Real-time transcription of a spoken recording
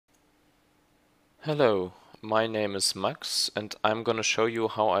Hello, my name is Max, and I'm gonna show you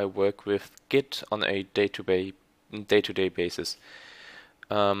how I work with Git on a day-to-day basis.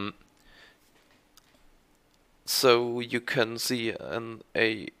 Um, so you can see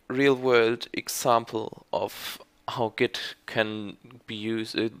a real-world example of how Git can be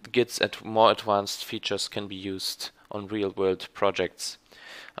used. Git's more advanced features can be used on real-world projects.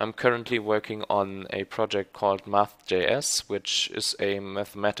 I'm currently working on a project called Math.js, which is a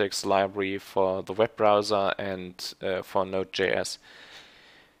mathematics library for the web browser and for Node.js.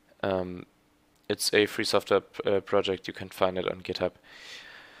 Um, it's a free software project. You can find it on GitHub.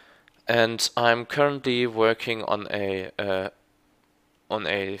 And I'm currently working on a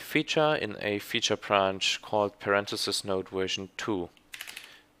feature in a feature branch called parenthesis node version 2.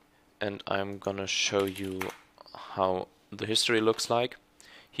 And I'm gonna show you how the history looks like.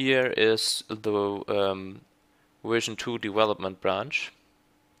 Here is the version 2 development branch.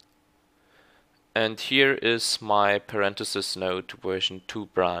 And here is my parenthesis node version 2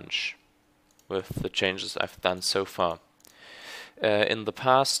 branch with the changes I've done so far. In the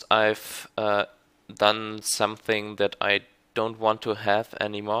past, I've done something that I don't want to have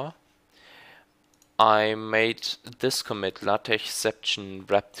anymore. I made this commit latexception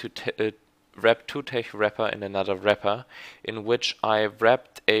wrap2tech wrapper in another wrapper, in which I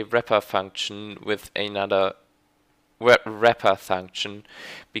wrapped a wrapper function with another wrapper function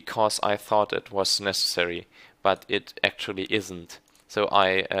because I thought it was necessary, but it actually isn't. So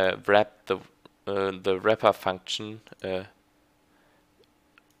I wrapped the wrapper function,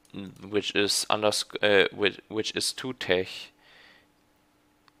 which is which is 2tech,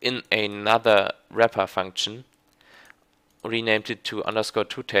 in another wrapper function, renamed it to underscore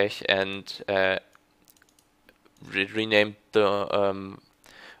 2tech, and renamed the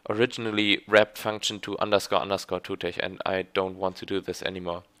originally wrapped function to underscore 2tech, and I don't want to do this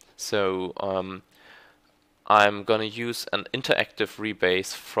anymore. So I'm gonna use an interactive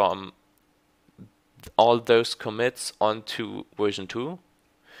rebase from all those commits onto version 2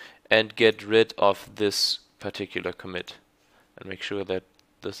 and get rid of this particular commit and make sure that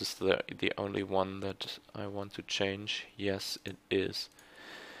this is the only one that I want to change. Yes, it is.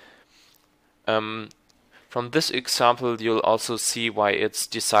 From this example, you'll also see why it's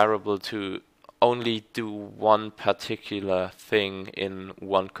desirable to only do one particular thing in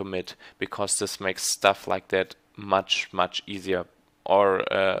one commit, because this makes stuff like that much easier, or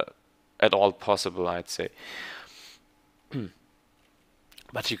at all possible, I'd say.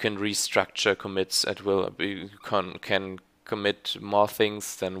 But you can restructure commits at will. You can commit more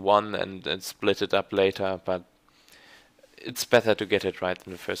things than one and split it up later, but it's better to get it right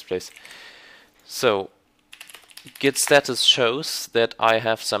in the first place. So Git status shows that I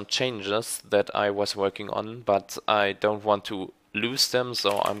have some changes that I was working on, but I don't want to lose them,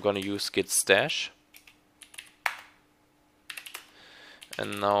 so I'm going to use git stash.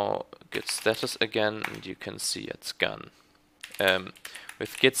 And now git status again, and you can see it's gone.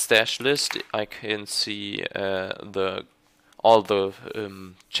 With git stash list, I can see all the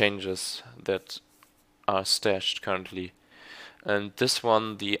changes that are stashed currently. And this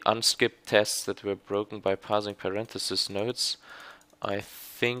one, the unskipped tests that were broken by parsing parenthesis nodes, I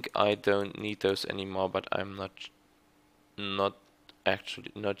think I don't need those anymore, but I'm not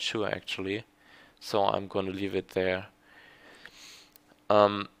sure actually. So I'm going to leave it there.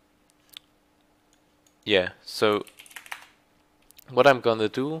 Yeah, so what I'm gonna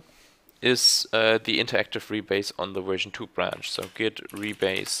do is the interactive rebase on the version 2 branch. So git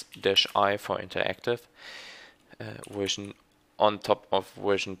rebase -i for interactive version on top of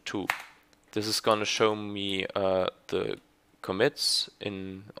version 2. This is gonna show me the commits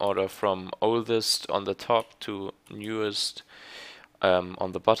in order from oldest on the top to newest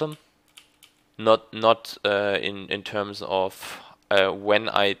on the bottom. Not in terms of when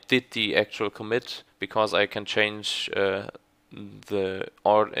I did the actual commit, because I can change the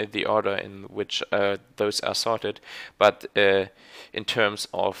order in which those are sorted, but in terms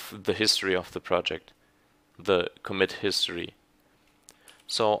of the history of the project, the commit history.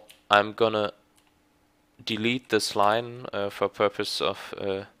 So I'm gonna delete this line for purpose of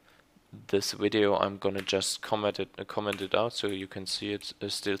this video. I'm gonna just comment it out so you can see it,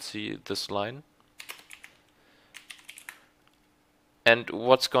 still see this line. And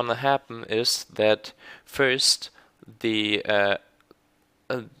what's gonna happen is that first the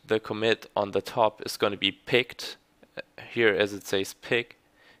commit on the top is going to be picked here as it says pick,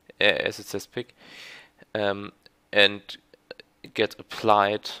 and get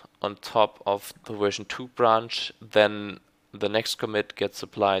applied on top of the version 2 branch. Then the next commit gets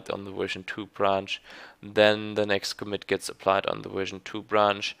applied on the version 2 branch, then the next commit gets applied on the version 2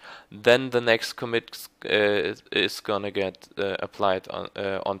 branch, then the next commit is gonna get applied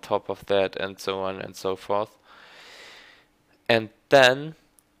on top of that, and so on and so forth. And then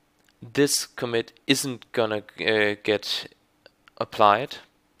this commit isn't gonna get applied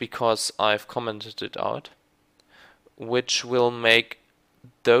because I've commented it out, which will make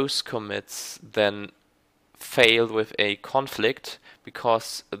those commits then fail with a conflict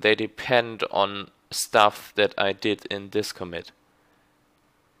because they depend on stuff that I did in this commit.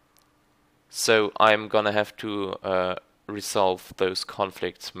 So I'm gonna have to resolve those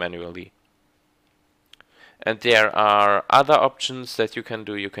conflicts manually. And there are other options that you can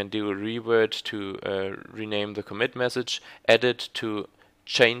do. You can do a reword to rename the commit message, edit to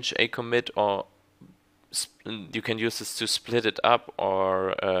change a commit, or you can use this to split it up,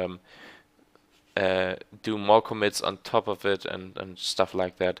 or do more commits on top of it, and stuff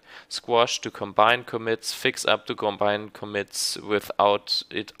like that. Squash to combine commits, fix up to combine commits without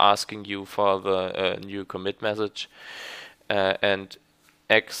it asking you for the new commit message, and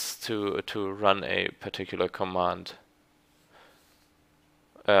X to run a particular command.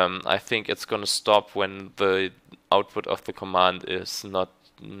 I think it's gonna stop when the output of the command is not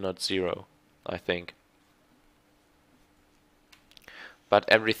 0, I think. But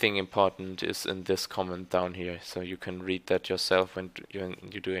everything important is in this comment down here, so you can read that yourself when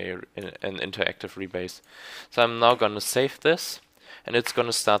you do an interactive rebase. So I'm now gonna save this, and it's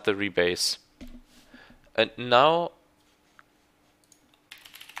gonna start the rebase. And now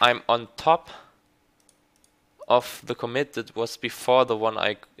I'm on top of the commit that was before the one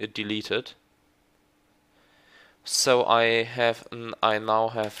I deleted. So I now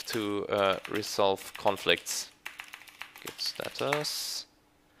have to resolve conflicts. Git status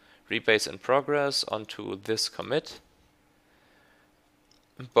rebase in progress onto this commit,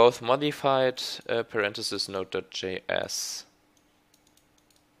 both modified parenthesis node.js.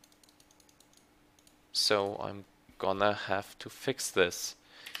 So I'm gonna have to fix this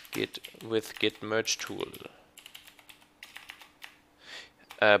with git merge tool.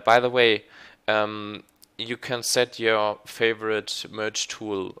 By the way, you can set your favorite merge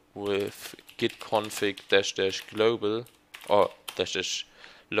tool with git config -- global or --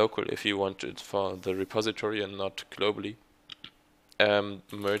 local if you want it for the repository and not globally.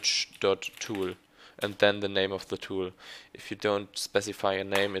 Merge.tool and then the name of the tool. If you don't specify a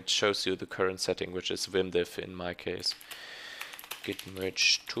name, it shows you the current setting, which is vimdiff in my case. Git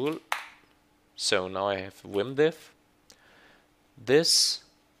merge tool. So now I have vimdiff. This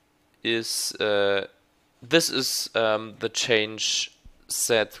is the change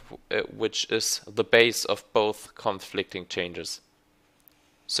set which is the base of both conflicting changes.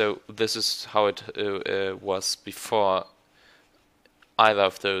 So this is how it was before either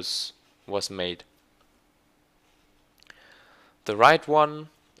of those was made. The right one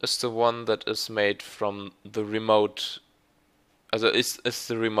is the one that is made from the remote, is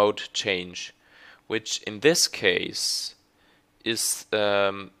the remote change, which in this case is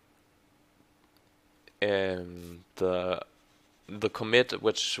the commit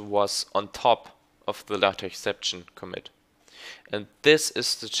which was on top of the latexception commit. And this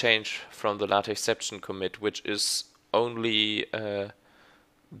is the change from the latexception commit, which is only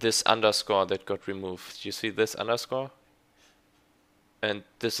this underscore that got removed. You see this underscore? And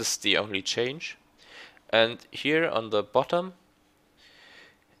this is the only change. And here on the bottom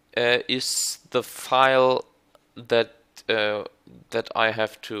is the file that I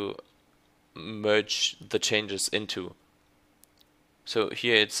have to merge the changes into. So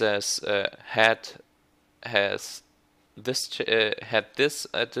here it says had this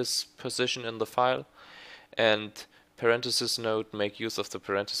at this position in the file, and parenthesis node make use of the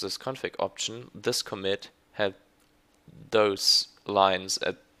parenthesis config option. This commit had those lines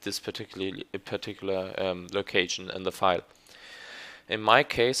at this particular location in the file. In my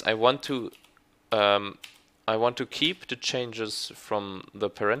case, I want to keep the changes from the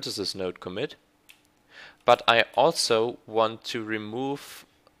parenthesis node commit, but I also want to remove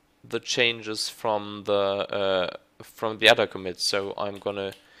the changes from the other commits. So I'm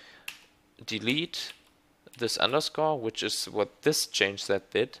gonna delete this underscore, which is what this change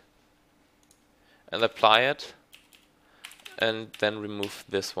set did, and apply it, and then remove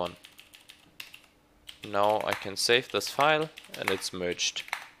this one. Now I can save this file, and it's merged.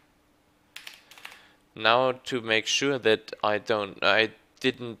 Now to make sure that I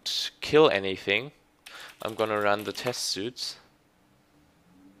didn't kill anything, I'm gonna run the test suits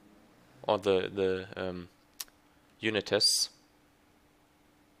or the unit tests.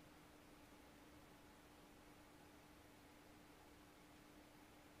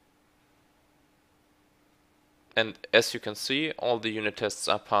 And as you can see, all the unit tests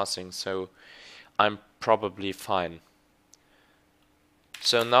are passing, so I'm probably fine.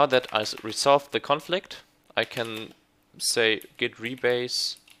 So now that I resolved the conflict, I can say git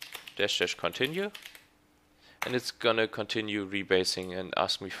rebase -- continue, and it's gonna continue rebasing and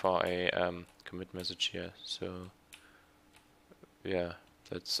ask me for a commit message here. So yeah,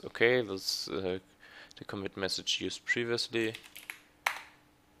 that's okay. That's the commit message used previously.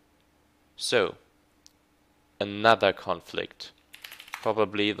 So another conflict,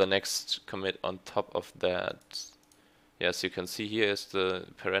 probably the next commit on top of that. Yes, you can see here is the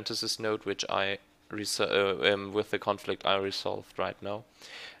parenthesis node, which I with the conflict I resolved right now,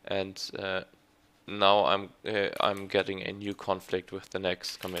 and now I'm getting a new conflict with the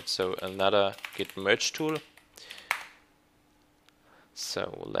next commit. So another git merge tool.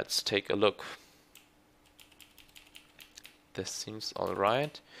 So let's take a look. This seems all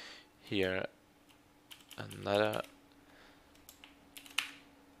right. Here another.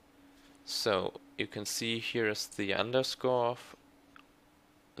 So you can see here is the underscore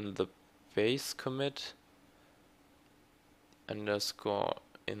in the base commit, underscore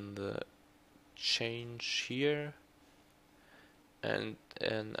in the change here, and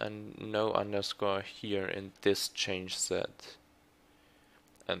no underscore here in this change set,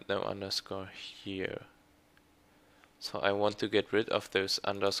 and no underscore here. So I want to get rid of those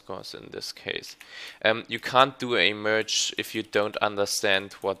underscores in this case. You can't do a merge if you don't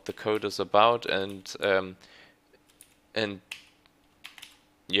understand what the code is about, and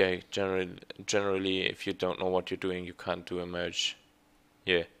yeah, generally if you don't know what you're doing, you can't do a merge.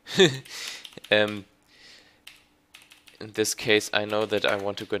 Yeah. In this case, I know that I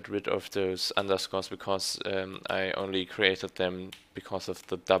want to get rid of those underscores because I only created them because of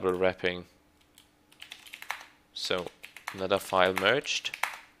the double wrapping. So another file merged,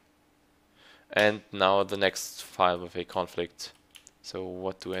 and now the next file with a conflict. So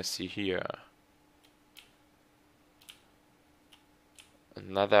what do I see here?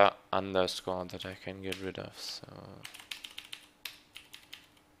 Another underscore that I can get rid of. So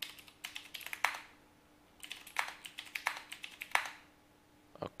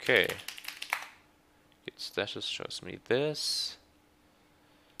okay, git stashes shows me this.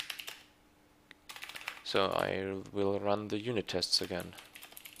 So I will run the unit tests again.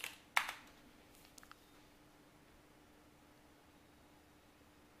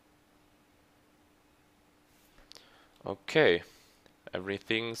 Okay,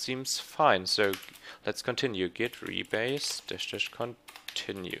 everything seems fine. So let's continue. Git rebase --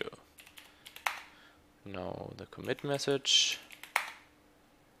 continue. Now the commit message.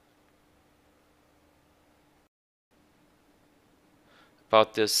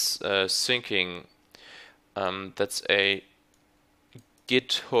 About this syncing. That's a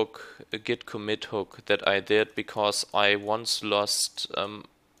git hook, a git commit hook that I did because I once lost the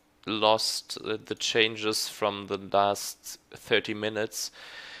changes from the last 30 minutes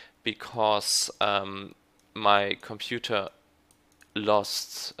because my computer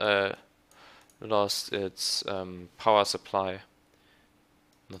lost its power supply.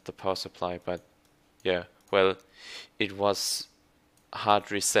 Not the power supply, but yeah, well, it was hard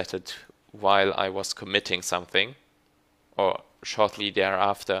resetted while I was committing something, or shortly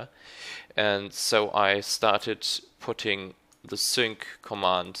thereafter, and so I started putting the sync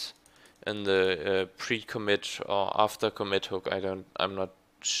command in the pre-commit or after commit hook. I'm not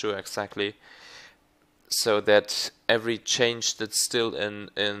sure exactly, so that every change that's still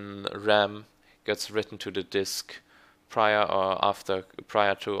in RAM gets written to the disk prior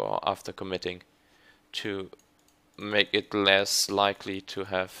to or after committing, to make it less likely to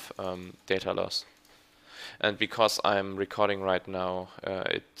have data loss. And because I'm recording right now,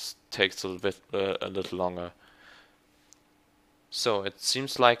 it takes a little longer. So it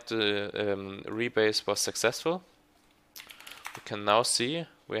seems like the rebase was successful. We can now see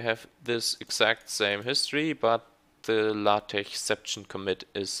we have this exact same history, but the LaTeX exception commit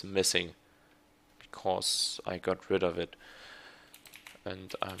is missing because I got rid of it.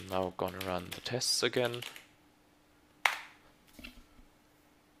 And I'm now gonna run the tests again.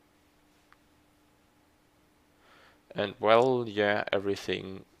 And well, yeah,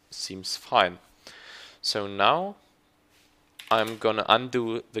 everything seems fine. So now I'm gonna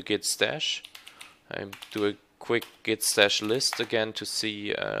undo the git stash. I do a quick git stash list again to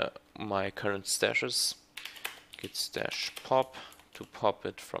see my current stashes. Git stash pop to pop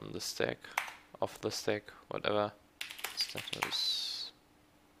it from the stack, off the stack, whatever. Status.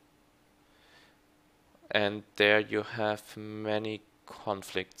 And there you have many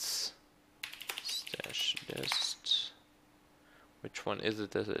conflicts. Stash list. Which one is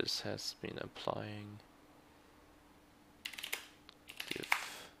it that it has been applying?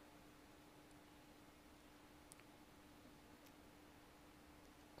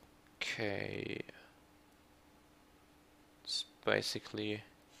 Okay. It's basically,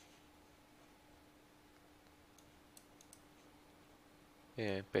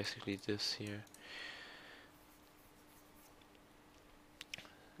 yeah, basically this here.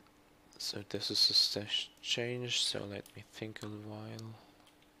 So this is a stash change, so let me think a while.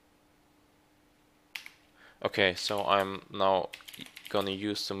 Okay, so I'm now gonna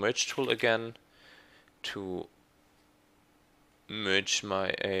use the merge tool again to merge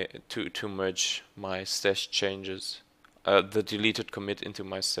my merge my stash changes, the deleted commit into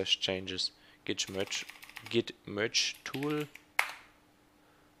my stash changes. Git merge tool,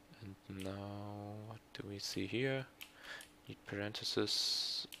 and now what do we see here? Need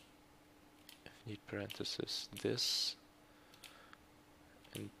parentheses. Need parentheses this,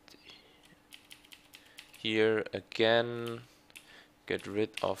 and here again get rid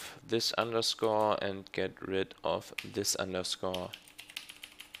of this underscore and get rid of this underscore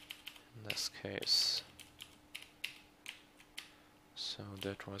in this case. So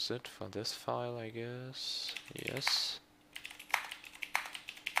that was it for this file, I guess. Yes.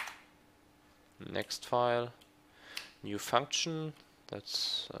 Next file, new function.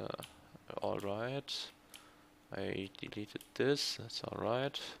 That's alright. I deleted this, that's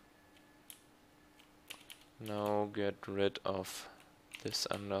alright. Now get rid of this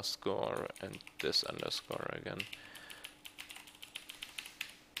underscore and this underscore again.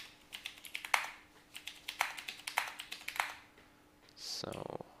 So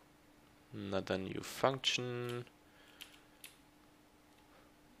another new function.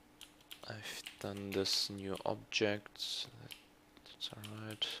 I've done this new object. That's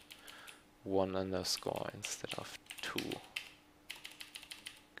alright. 1 underscore instead of 2.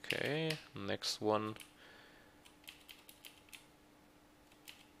 Okay, next one.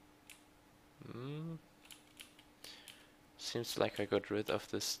 Seems like I got rid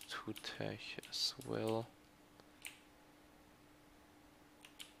of this 2 tag as well.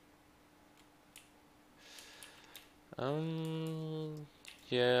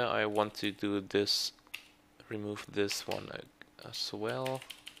 Yeah, I want to do this, remove this one as well.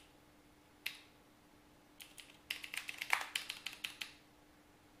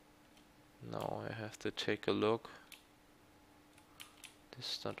 Now I have to take a look.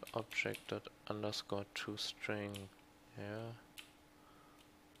 This dot object dot underscore toString. Yeah.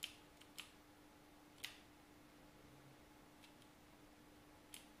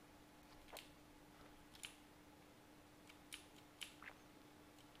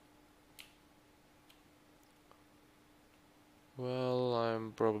 Well, I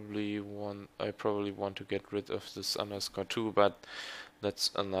probably want to get rid of this underscore too, but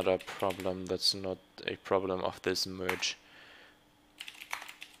that's another problem. That's not a problem of this merge.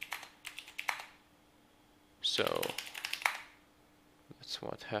 So that's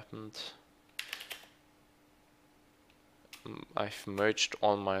what happened. I've merged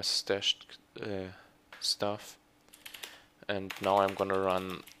all my stashed stuff, and now I'm gonna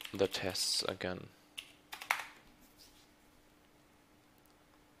run the tests again.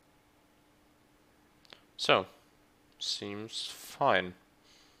 So, seems fine.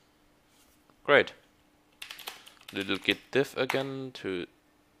 Great. Little git diff again to...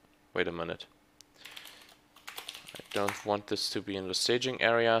 Wait a minute. I don't want this to be in the staging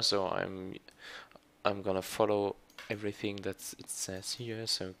area, so I'm gonna follow everything that it says here.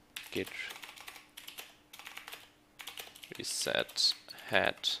 So git reset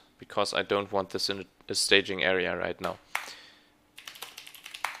head, because I don't want this in a staging area right now.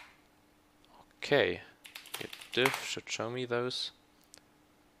 Okay. Diff should show me those.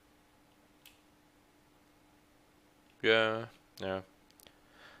 Yeah.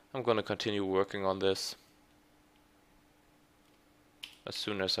 I'm gonna continue working on this as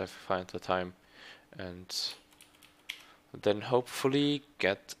soon as I find the time, and then hopefully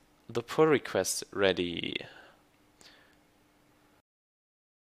get the pull request ready.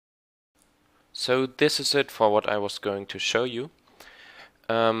 So this is it for what I was going to show you.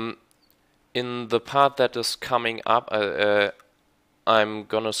 In the part that is coming up, I'm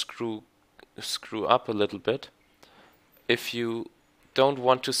gonna screw up a little bit. If you don't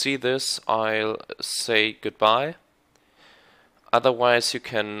want to see this, I'll say goodbye. Otherwise, you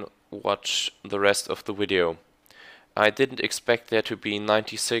can watch the rest of the video. I didn't expect there to be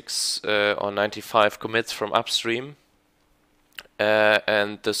 96 or 95 commits from upstream,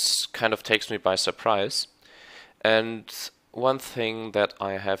 and this kind of takes me by surprise. And one thing that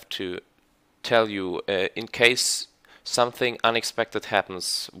I have to tell you, in case something unexpected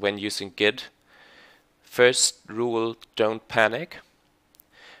happens when using Git, first rule, don't panic.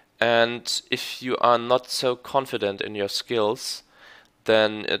 And if you are not so confident in your skills,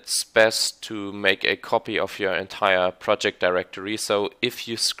 then it's best to make a copy of your entire project directory. So if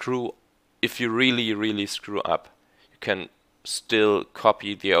you really screw up, you can still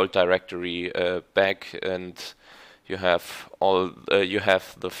copy the old directory back, and you have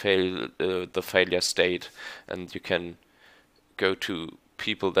the failure state, and you can go to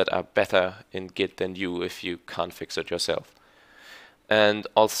people that are better in Git than you if you can't fix it yourself. And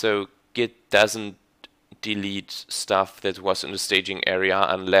also, Git doesn't delete stuff that was in the staging area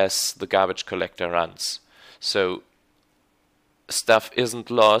unless the garbage collector runs. So stuff isn't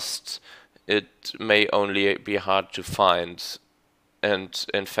lost, it may only be hard to find, and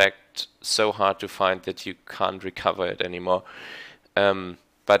in fact so hard to find that you can't recover it anymore.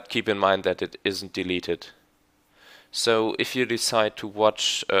 But keep in mind that it isn't deleted. So if you decide to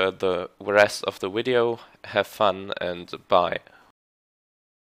watch the rest of the video, have fun and bye.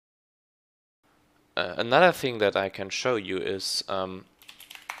 Another thing that I can show you is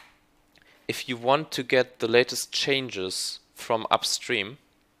if you want to get the latest changes from upstream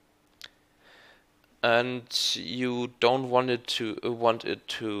and you don't want it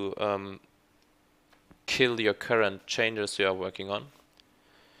to kill your current changes you are working on,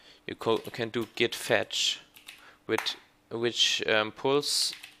 you can do git fetch, which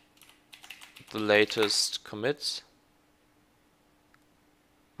pulls the latest commits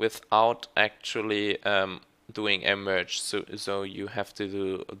without actually doing a merge. So you have to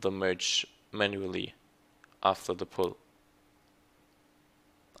do the merge manually after the pull,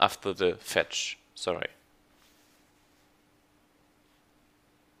 after the fetch, sorry.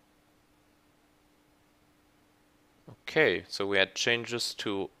 Okay, so we had changes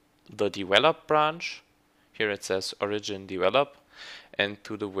to the develop branch. Here it says origin develop, and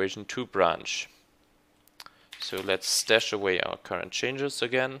to the version 2 branch. So let's stash away our current changes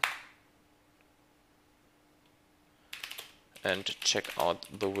again and check out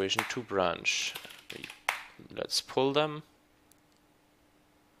the version 2 branch. Let's pull them.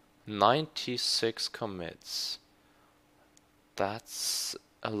 96 commits. That's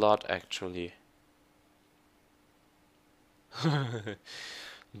a lot actually.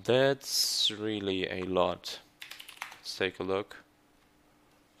 That's really a lot. Let's take a look.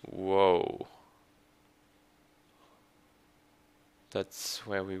 Whoa. That's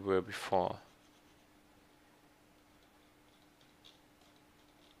where we were before.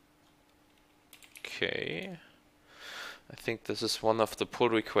 Okay. I think this is one of the pull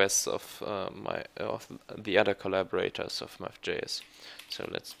requests of the other collaborators of Math.js. So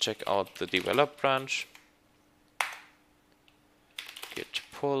let's check out the develop branch. Git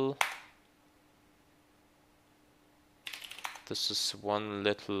pull. This is one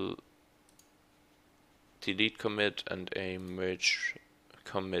little delete commit and a merge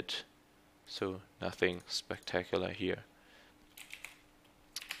commit, so nothing spectacular here.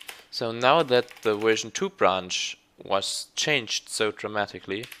 So now that the version 2 branch was changed so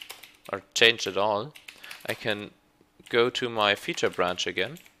dramatically, or changed at all, I can go to my feature branch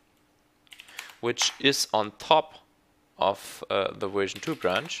again, which is on top of the version 2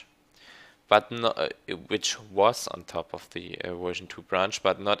 branch, but which was on top of the version 2 branch,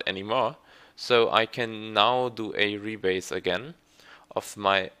 but not anymore. So I can now do a rebase again of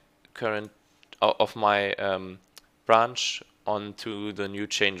my current branch onto the new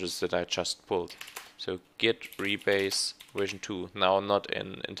changes that I just pulled. So git rebase version 2, now not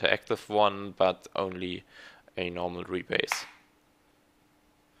an interactive one, but only a normal rebase.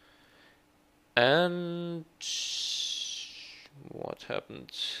 And what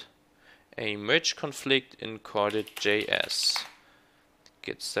happened? A merge conflict in chorded.js.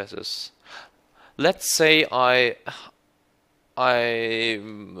 Git status. Let's say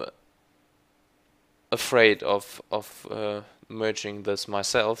I'm afraid of merging this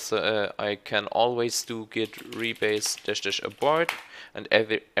myself, so I can always do git rebase -- abort, and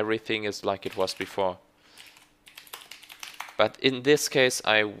everything is like it was before. But in this case,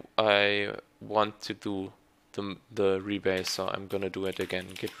 I want to do the rebase, so I'm gonna do it again.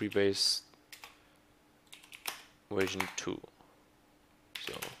 Git rebase version 2.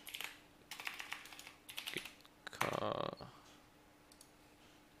 So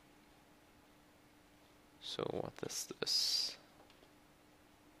so what is this?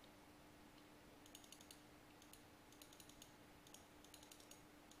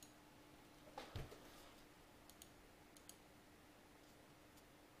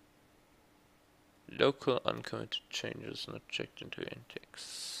 Local uncommitted changes not checked into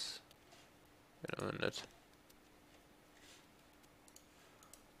index. Wait a minute.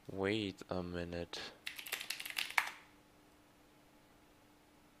 Wait a minute.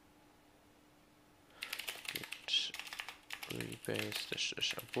 Git rebase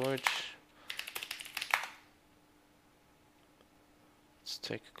dash abort. Let's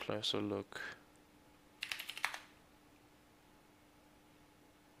take a closer look.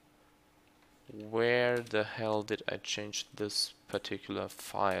 Where the hell did I change this particular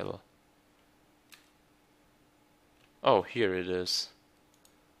file? Oh, here it is.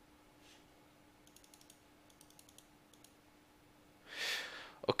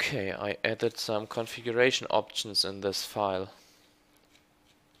 Okay, I added some configuration options in this file.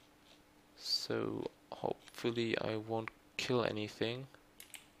 So hopefully I won't kill anything.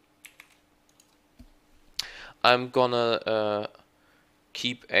 I'm gonna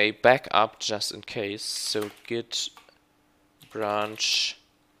keep a backup just in case. So git branch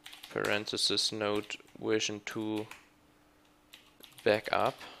parenthesis node version 2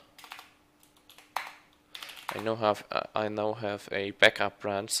 backup. I now have a backup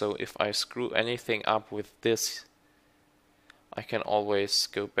branch, so if I screw anything up with this, I can always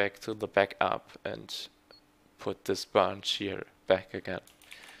go back to the backup and put this branch here back again.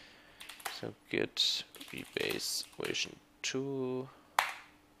 So git rebase version 2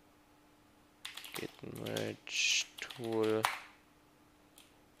 git merge tool,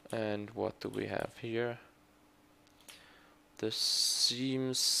 and what do we have here? This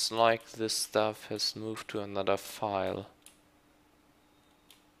seems like this stuff has moved to another file,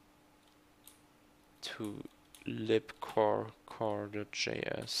 to libcore.js.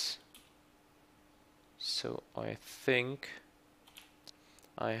 So I think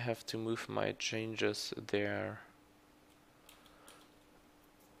I have to move my changes there.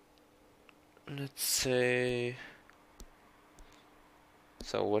 Let's say,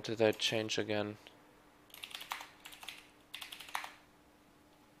 so what did I change again?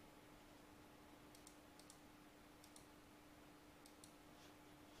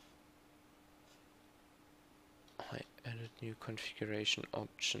 I added new configuration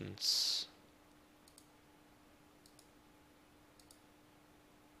options.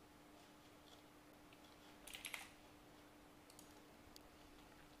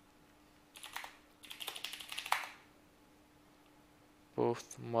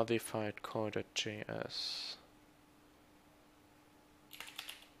 Both modified core.js.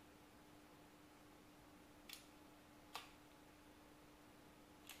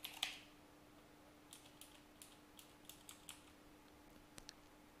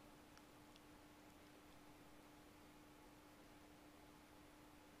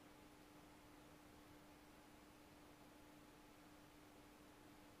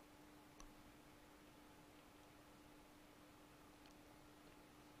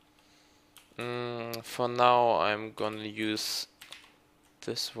 For now, I'm gonna use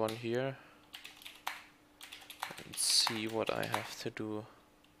this one here and see what I have to do.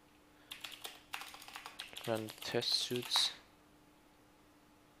 Run the test suits.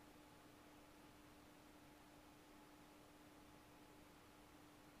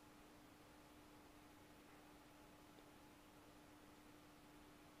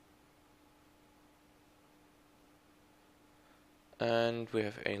 And we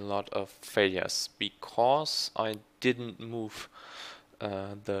have a lot of failures because I didn't move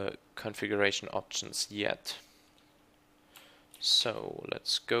the configuration options yet. So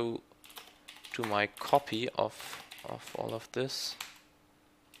let's go to my copy of all of this.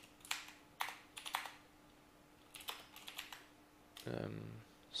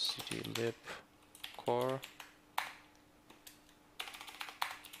 Cd lib core.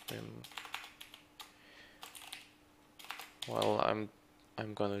 Well,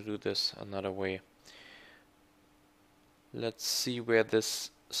 I'm gonna do this another way. Let's see where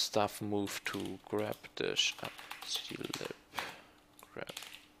this stuff moved to. Grab dash cdlib grab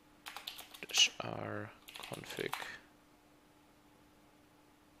dash r config.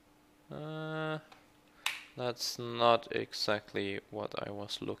 That's not exactly what I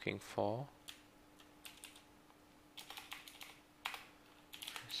was looking for.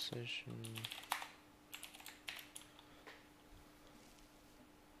 Precision.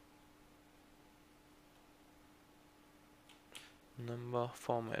 Number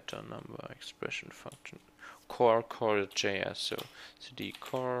formatter, number expression function, core.js. So cd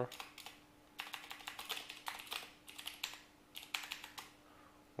core.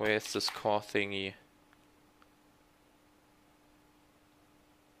 Where is this core thingy?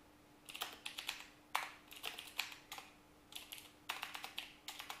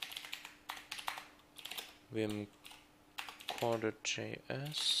 Vim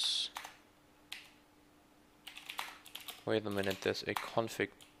core.js. Wait a minute, there's a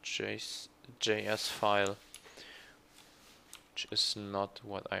config.js file, which is not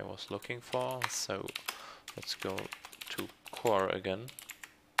what I was looking for. So let's go to core again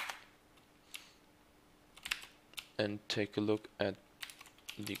and take a look at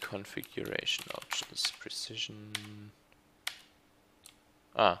the configuration options. Precision.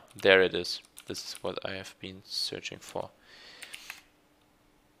 Ah, there it is. This is what I have been searching for.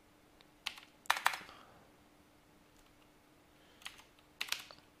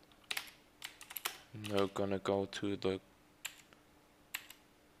 Now gonna go to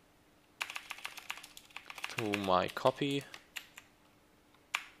my copy.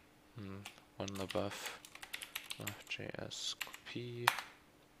 One above JS copy.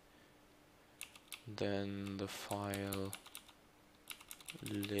 Then the file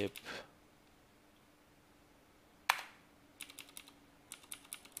lib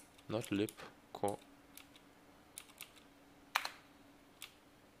not lib core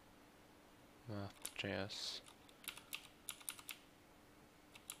math.js.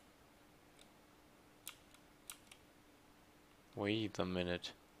 Wait a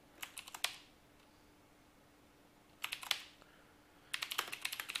minute.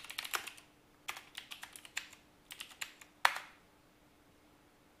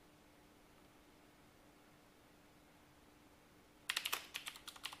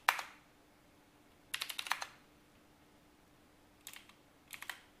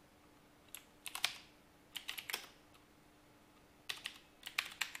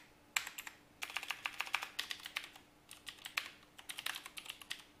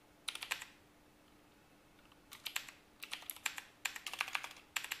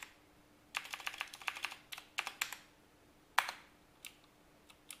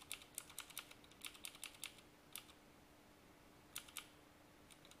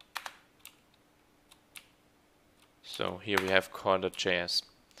 So here we have core.js.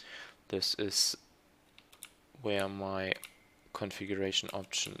 This is where my configuration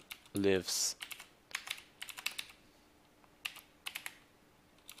option lives.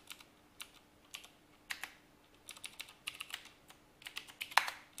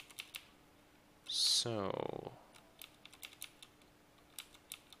 So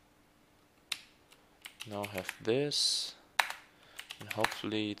now I have this, and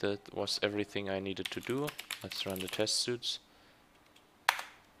hopefully that was everything I needed to do. Let's run the test suits.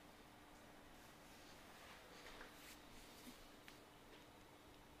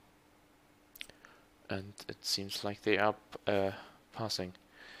 And it seems like they are passing.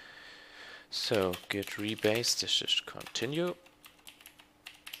 So git rebase, this should continue.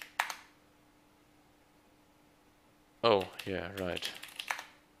 Oh, yeah, right.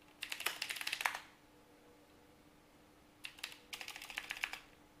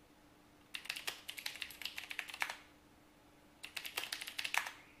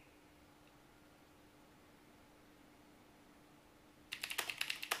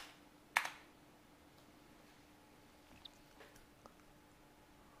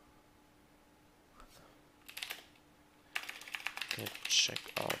 Check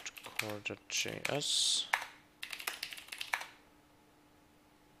out core.js.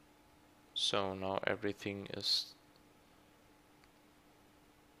 So now everything is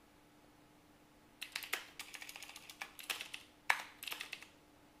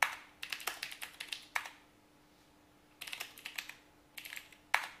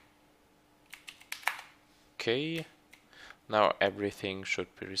okay. Now everything should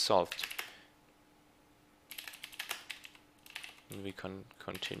be resolved. And we can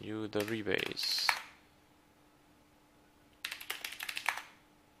continue the rebase.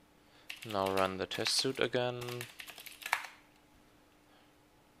 Now run the test suite again.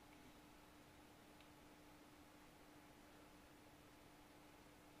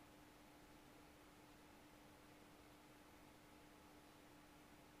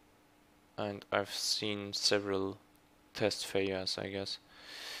 And I've seen several test failures, I guess.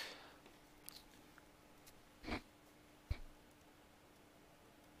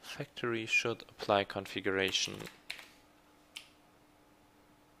 Factory should apply configuration.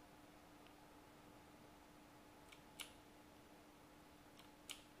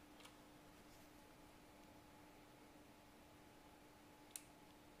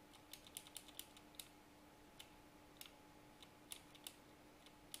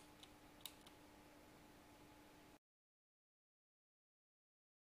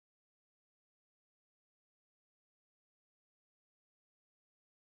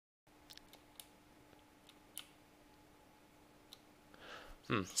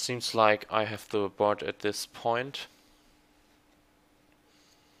 Seems like I have to abort at this point.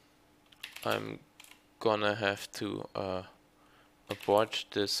 I'm gonna have to abort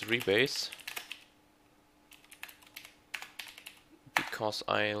this rebase because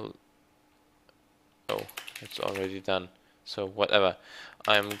oh, It's already done. So whatever.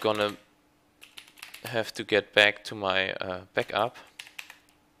 I'm gonna have to get back to my backup.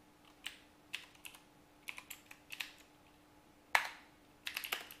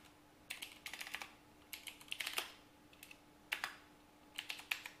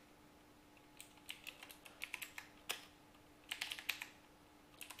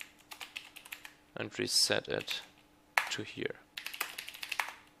 And reset it to here.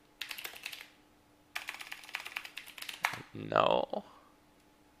 Now,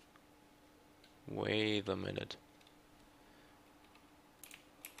 wait a minute.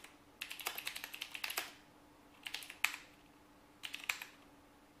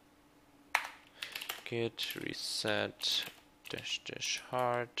 Git reset dash dash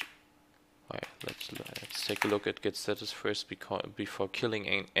hard. Right, let's take a look at git status first before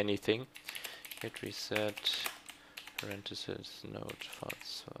killing anything. Git reset parentheses node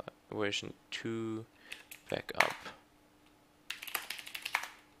files version 2 backup.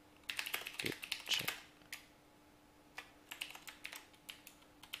 Git check.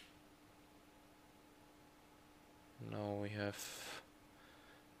 Now we have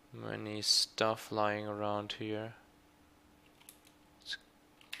many stuff lying around here.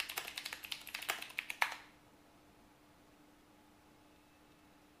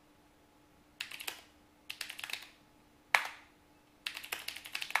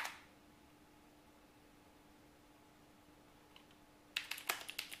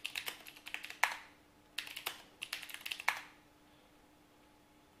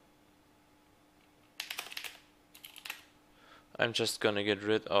 I'm just gonna get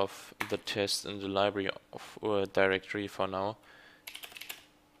rid of the test in the library of, directory for now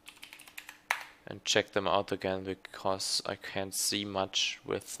and check them out again because I can't see much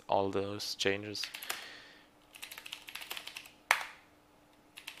with all those changes.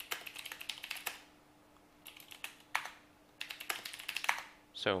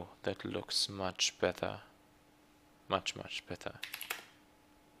 So that looks much better, much better.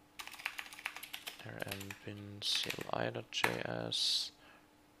 rm bin cli.js.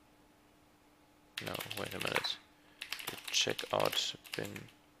 No, wait a minute. Git checkout bin.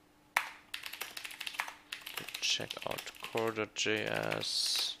 Git checkout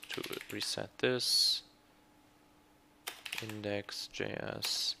core.js to reset this.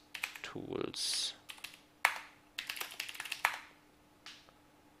 Index.js tools.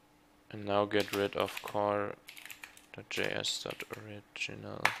 And now get rid of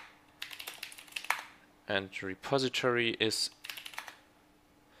core.js.original. And repository is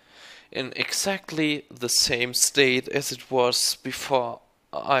in exactly the same state as it was before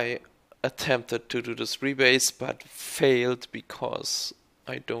I attempted to do this rebase, but failed because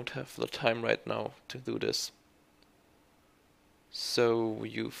I don't have the time right now to do this. So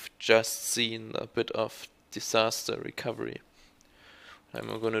you've just seen a bit of disaster recovery. What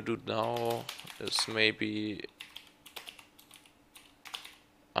I'm gonna do now is maybe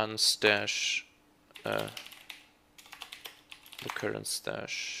unstash the current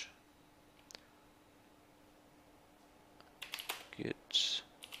stash. Git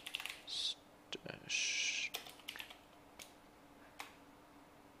stash.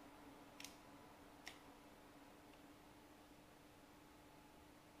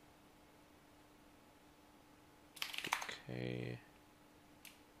 Okay.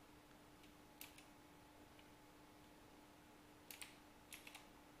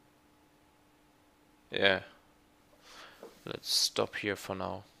 Yeah. Let's stop here for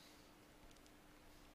now.